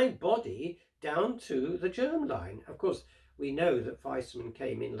my body down to the germline. Of course, we know that Weizmann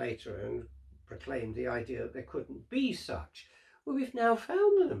came in later and proclaimed the idea that there couldn't be such. Well, we've now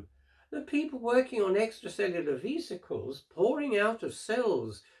found them. The people working on extracellular vesicles pouring out of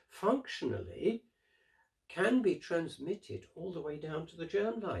cells functionally can be transmitted all the way down to the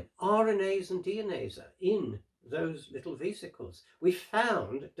germline. RNAs and DNAs are in those little vesicles. We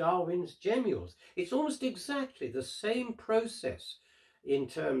found Darwin's gemmules. It's almost exactly the same process in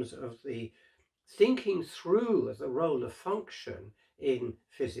terms of the thinking through the role of function in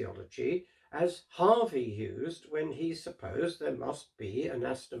physiology as Harvey used when he supposed there must be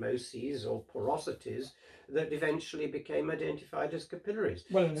anastomoses or porosities that eventually became identified as capillaries.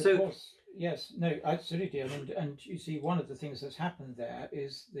 Well, and of course, yes, no, absolutely. And you see, one of the things that's happened there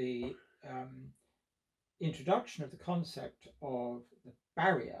is the introduction of the concept of the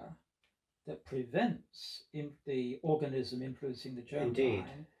barrier that prevents the organism influencing the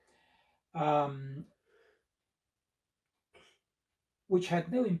germline, which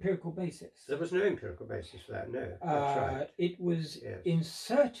had no empirical basis. There was no empirical basis for that, no. That's right. It was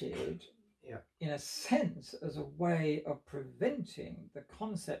inserted, in a sense, as a way of preventing the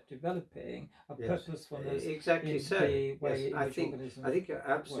concept developing of purposefulness. Exactly so. The way in I which think you're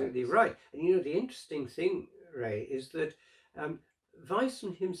absolutely right. And you know, the interesting thing, Ray, is that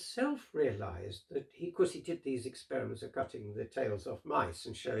Weismann himself realized that of course, he did these experiments of cutting the tails off mice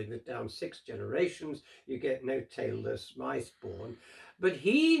and showing that down 6 generations you get no tailless mice born. But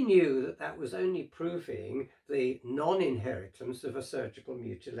he knew that that was only proving the non-inheritance of a surgical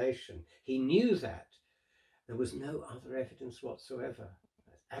mutilation. He knew that. There was no other evidence whatsoever.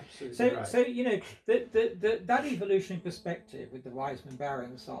 Absolutely right. So you know, that evolutionary perspective with the Weismann barrier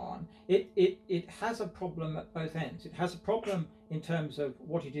and so on, it has a problem at both ends. It has a problem in terms of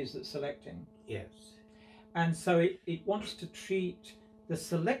what it is that's selecting. Yes. And so it wants to treat the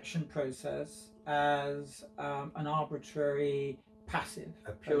selection process as an arbitrary passive.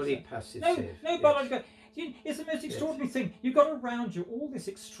 A purely passive. No biological. It's the most extraordinary thing. You've got around you all this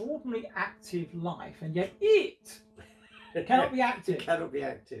extraordinarily active life, and yet it cannot be active. It cannot be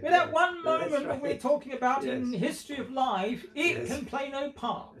active. Without one moment that we're talking about in the history of life, it can play no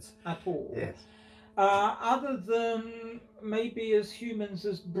part at all. Yes. Other than maybe as humans,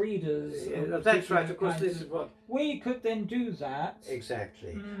 as breeders. That's right. Of course, this is what we could then do that.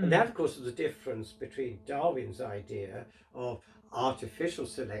 Exactly. And that, of course, is the difference between Darwin's idea of artificial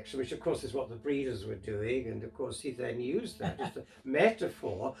selection, which of course is what the breeders were doing, and of course he then used that as a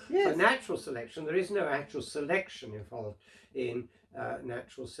metaphor for natural selection. There is no actual selection involved in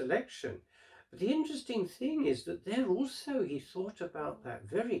natural selection. But the interesting thing is that there also he thought about that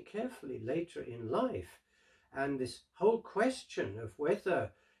very carefully later in life, and this whole question of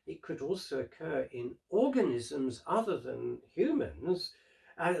whether it could also occur in organisms other than humans.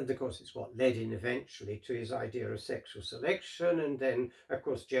 And of course, it's what led in eventually to his idea of sexual selection, and then, of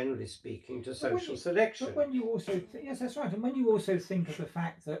course, generally speaking, to social selection. But when you also, yes, that's right. And when you also think of the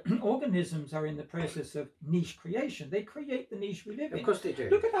fact that organisms are in the process of niche creation, they create the niche we live in. Of course they do.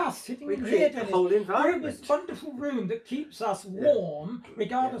 Look at us sitting in here, the whole environment. We're in this wonderful room that keeps us warm,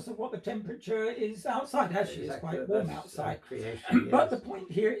 regardless of what the temperature is outside. Actually, it's quite warm outside. Creation, but the point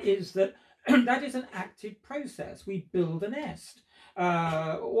here is that that is an active process. We build a nest.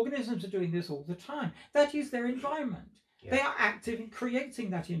 Organisms are doing this all the time. That is their environment. They are active in creating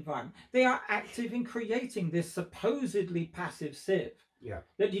that environment. They are active in creating this supposedly passive sieve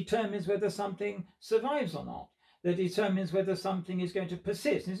that determines whether something survives or not, that determines whether something is going to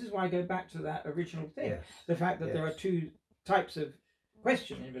persist. This is why I go back to that original thing, the fact that there are two types of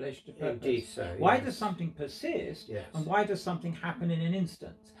question in relation to purpose. Indeed so, why does something persist, and why does something happen in an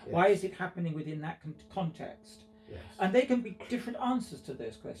instant? Why is it happening within that context? And they can be different answers to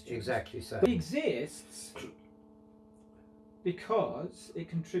those questions. Exactly so. It exists because it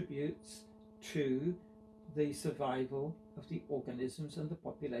contributes to the survival of the organisms and the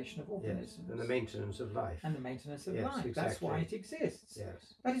population of organisms. And the maintenance of life. And the maintenance of life. Exactly. That's why it exists.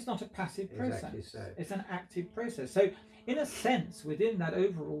 Yes. That is not a passive process. Exactly so. It's an active process. So, in a sense, within that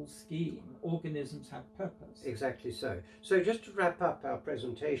overall scheme, organisms have purpose. Exactly so. So, just to wrap up our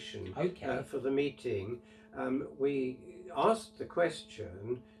presentation for the meeting, we asked the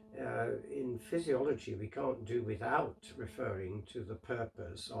question, in physiology we can't do without referring to the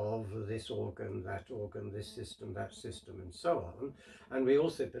purpose of this organ, this system, that system, and so on. And we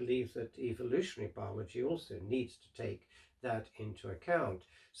also believe that evolutionary biology also needs to take that into account.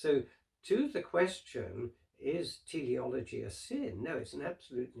 So to the question, is teleology a sin? No, it's an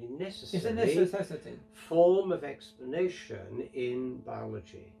absolutely necessary form of explanation in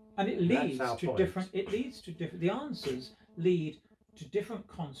biology. And it leads to different, the answers lead to different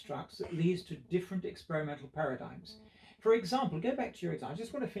constructs that leads to different experimental paradigms. For example, go back to your example. I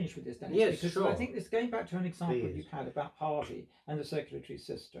just want to finish with this, Denis, because I think this, going back to an example you've had about Harvey and the circulatory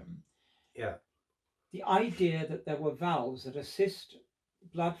system. Yeah. The idea that there were valves that assist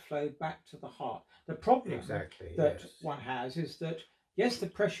blood flow back to the heart. The problem Exactly, that yes. one has is that, yes, the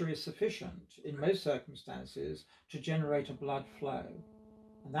pressure is sufficient in most circumstances to generate a blood flow.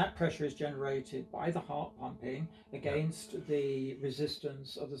 And that pressure is generated by the heart pumping against the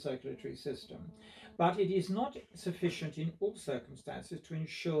resistance of the circulatory system. But it is not sufficient in all circumstances to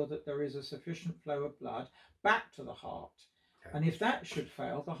ensure that there is a sufficient flow of blood back to the heart. And if that should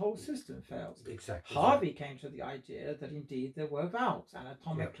fail, the whole system fails. Exactly. Harvey came to the idea that indeed there were valves.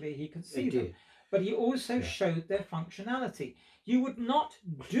 Anatomically, he could see them. Did. But he also showed their functionality. You would not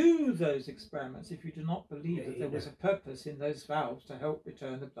do those experiments if you do not believe that there was a purpose in those valves to help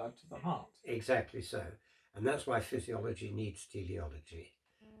return the blood to the heart. Exactly so. And that's why physiology needs teleology.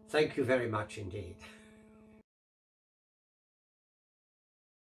 Thank you very much indeed.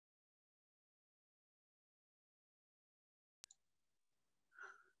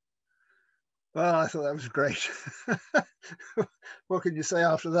 Well, I thought that was great. What can you say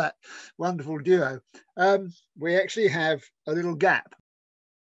after that? Wonderful duo. We actually have a little gap